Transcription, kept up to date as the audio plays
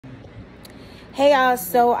Hey y'all,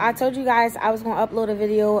 so I told you guys I was going to upload a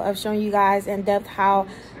video of showing you guys in depth how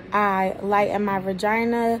I lighten my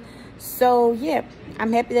vagina. So yeah,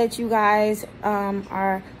 I'm happy that you guys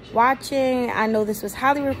are watching. I know this was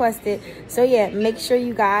highly requested. So yeah, make sure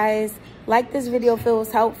you guys like this video if it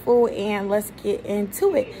was helpful, and let's get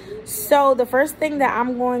into it. So the first thing that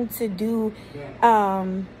I'm going to do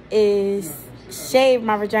is shave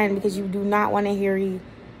my vagina, because you do not want a hairy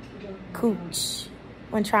cooch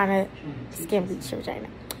when trying to skin bleach your vagina.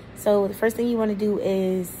 So the first thing you want to do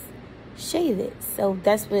is shave it. So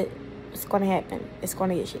that's what's going to happen. It's going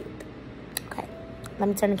to get shaved. Okay, let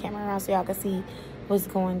me turn the camera around so y'all can see what's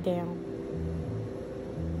going down.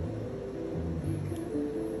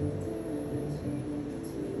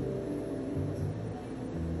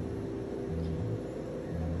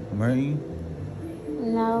 I'm hurting you?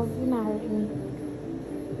 No, you're not hurting me.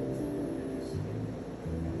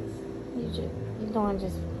 You're doing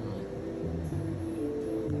just fine.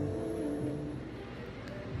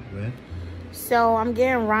 What? So I'm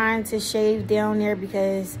getting Ryan to shave down there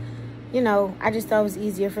because, you know, I just thought it was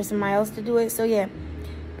easier for somebody else to do it. So yeah,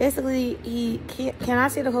 basically can I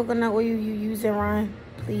see the coconut oil you using, Ryan,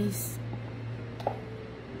 please?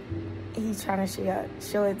 He's trying to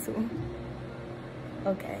show it to him.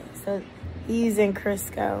 Okay, so he's using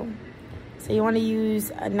Crisco. So you want to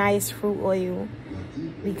use a nice fruit oil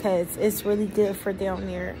because it's really good for down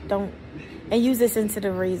there. And use this into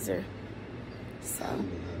the razor. So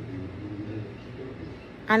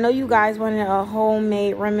I know you guys wanted a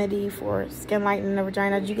homemade remedy for skin lightening the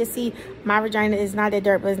vagina. As you can see, my vagina is not that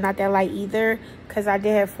dark, but it's not that light either, because I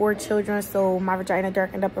did have 4 children, so my vagina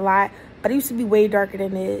darkened up a lot. But it used to be way darker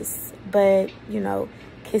than this. But, you know,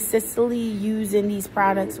 consistently using these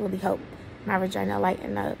products really help my vagina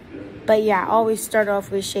lighten up. But yeah, I always start off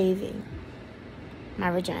with shaving my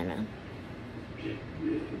vagina.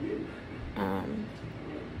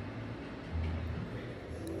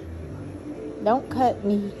 Don't cut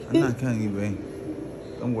me. I'm not cutting you, babe.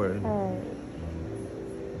 Don't worry.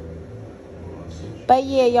 But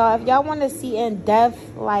yeah, y'all, if y'all want to see in depth,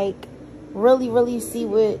 like really see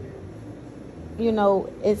what, you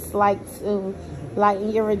know, it's like to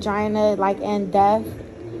lighten your vagina, like in depth,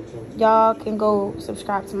 y'all can go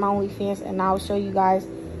subscribe to my OnlyFans, and I'll show you guys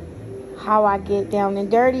how I get down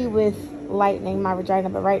and dirty with lightening my vagina.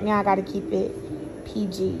 But right now I got to keep it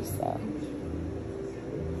PG, so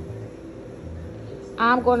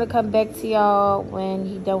I'm going to come back to y'all when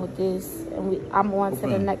he done with this, and I'm on to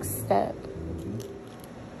the next step.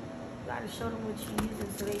 Gotta show them what you're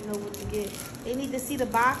using so they know what to get. They need to see the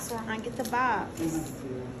box, or I get the box.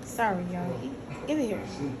 Sorry, y'all. Give it here.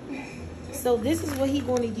 So this is what he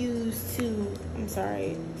going to use to, I'm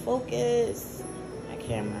sorry, focus my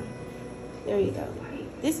camera. There you go.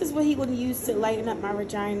 This is what he going to use to lighten up my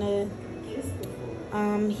vagina.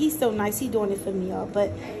 He's so nice. He doing it for me, y'all.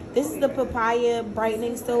 But this is the papaya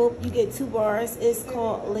brightening soap. You get 2 bars. It's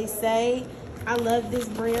called Laissez. I love this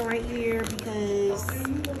brand right here because,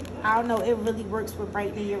 I don't know, it really works for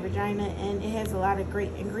brightening your vagina, and it has a lot of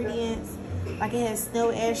great ingredients. Like it has snow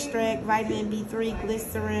extract, vitamin B3,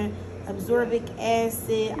 glycerin, absorbic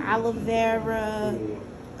acid, aloe vera.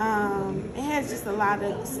 It has just a lot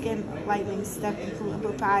of skin lightening stuff, including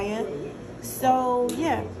papaya. So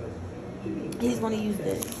yeah, he's going to use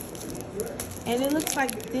this. And it looks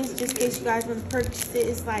like this, just in case you guys want to purchase it.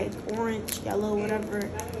 It's like orange, yellow, whatever.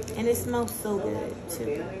 And it smells so good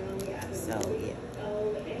too. So yeah.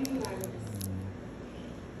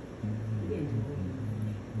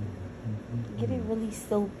 Get it really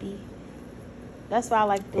soapy. That's what I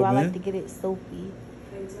like to do. I like to get it soapy.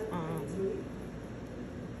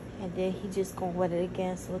 And then he just gonna wet it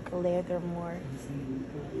again so it can lather more.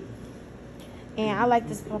 And I like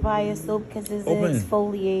this papaya soap because it's an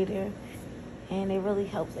exfoliator. And it really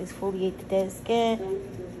helps exfoliate the dead skin.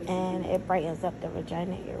 And it brightens up the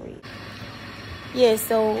vagina area. Yeah,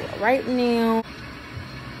 so right now,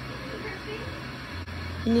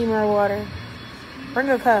 you need more water. Bring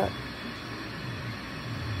a cup.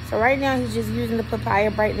 So right now, he's just using the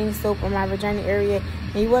papaya brightening soap on my vagina area.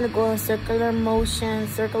 And you want to go in circular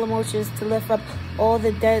motions to lift up all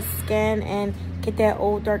the dead skin and get that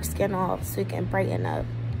old dark skin off so it can brighten up.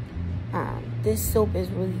 This soap is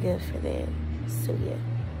really good for that. So yeah,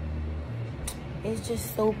 it's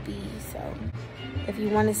just soapy. So if you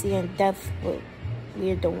want to see in depth what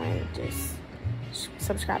we're doing, just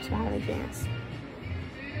subscribe to my OnlyFans.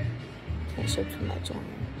 Can't show too much on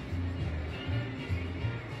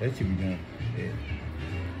here. That should be done. Yeah.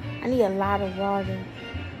 I need a lot of water.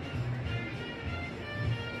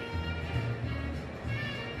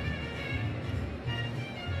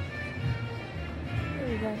 There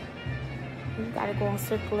you go. You gotta go in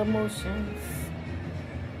circular motions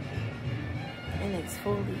and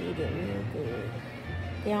exfoliate it real good.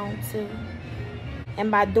 Down too.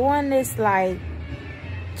 And by doing this like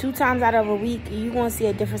 2 times out of a week, you're gonna see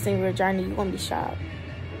a difference in your vagina. You're gonna be shocked.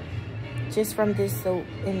 Just from this soap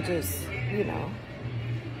and just, you know,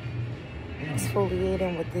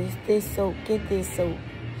 exfoliating with this soap. Get this soap.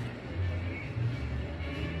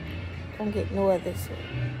 Don't get no other soap.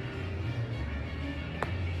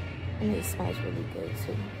 And it smells really good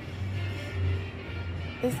too.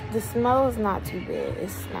 The smell is not too bad.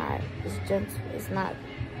 It's gentle. It's not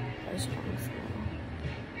a strong smell.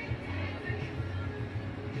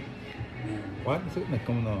 Why is it not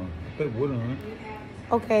coming on? Put wood on it.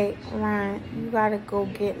 Okay, Ryan, you gotta go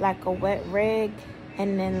get like a wet rag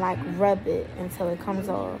and then like rub it until it comes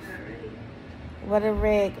off. Wet a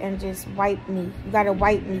rag and just wipe me. You gotta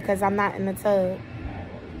wipe me because I'm not in the tub.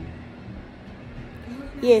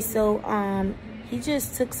 Yeah, so he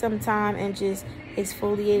just took some time and just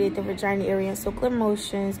exfoliated the vagina area in circular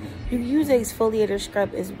motions. You can use an exfoliator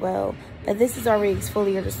scrub as well, but this is already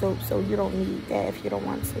exfoliator soap, so you don't need that if you don't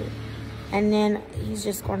want to. And then he's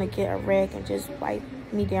just gonna get a rag and just wipe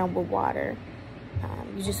me down with water.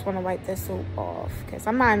 You just want to wipe the soap off because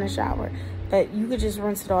I'm not in the shower, but you could just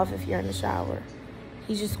rinse it off if you're in the shower.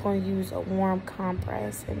 He's just going to use a warm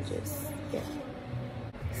compress and just, yeah.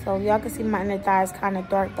 So y'all can see my inner thigh is kind of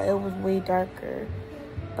dark, but it was way darker.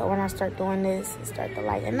 But when I start doing this, it starts to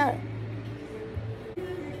lighten up.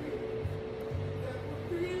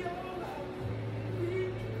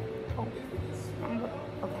 Okay.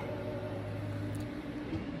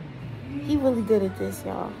 He really good at this,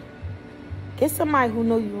 y'all. Get somebody who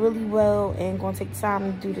know you really well and gonna take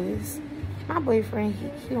time to do this. My boyfriend,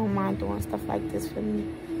 he don't mind doing stuff like this for me.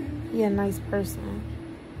 He a nice person.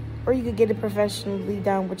 Or you could get it professionally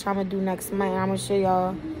done, which I'm gonna do next month. I'm gonna show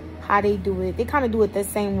y'all how they do it. They kind of do it the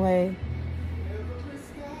same way.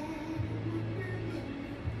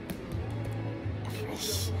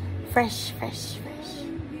 Fresh.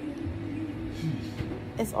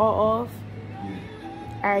 It's all off.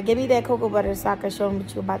 All right, give me that cocoa butter so I can show them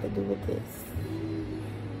what you're about to do with this.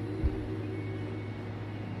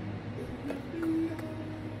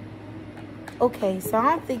 Okay, so I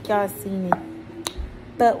don't think y'all seen it.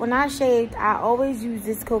 But when I shaved, I always use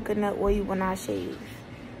this coconut oil when I shave.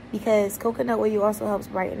 Because coconut oil also helps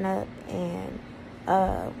brighten up and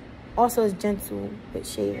also is gentle with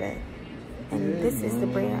shaving. And this is the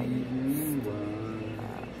brand I use.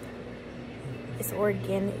 It's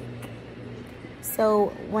organic.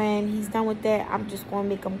 So when he's done with that, I'm just going to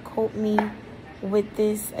make him coat me with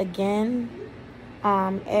this again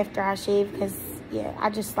after I shave. Because, yeah,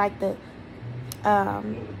 I just like to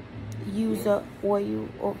use the oil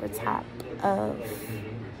over top of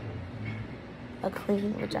a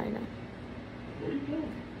clean vagina.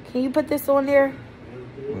 Can you put this on there?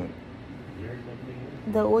 What?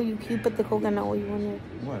 The oil, can you put the coconut oil on there?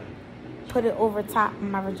 What? Put it over top of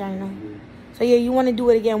my vagina. So yeah, you want to do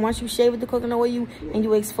it again. Once you shave with the coconut oil and you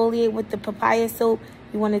exfoliate with the papaya soap,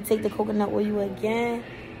 you want to take the coconut oil again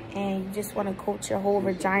and you just want to coat your whole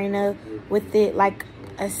vagina with it like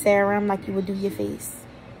a serum, like you would do your face.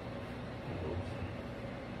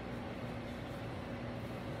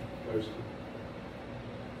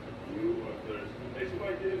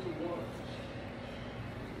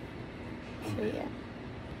 So yeah,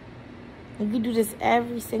 you can do this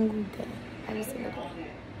every single day. Every single day.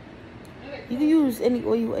 You can use any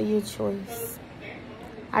oil of your choice.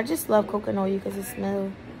 I just love coconut oil because it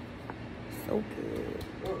smells so good.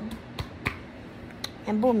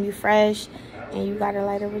 And boom, you fresh and you got a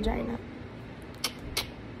lighter vagina.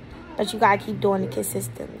 But you gotta keep doing it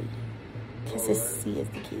consistently. Consistency is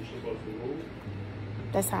the key.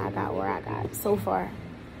 That's how I got where I got so far.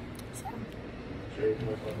 So.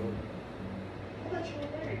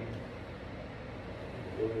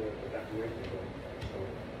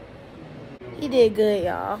 He did good,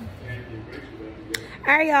 y'all.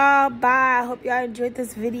 Alright, y'all. Bye. I hope y'all enjoyed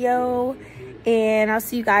this video. And I'll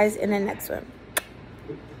see you guys in the next one.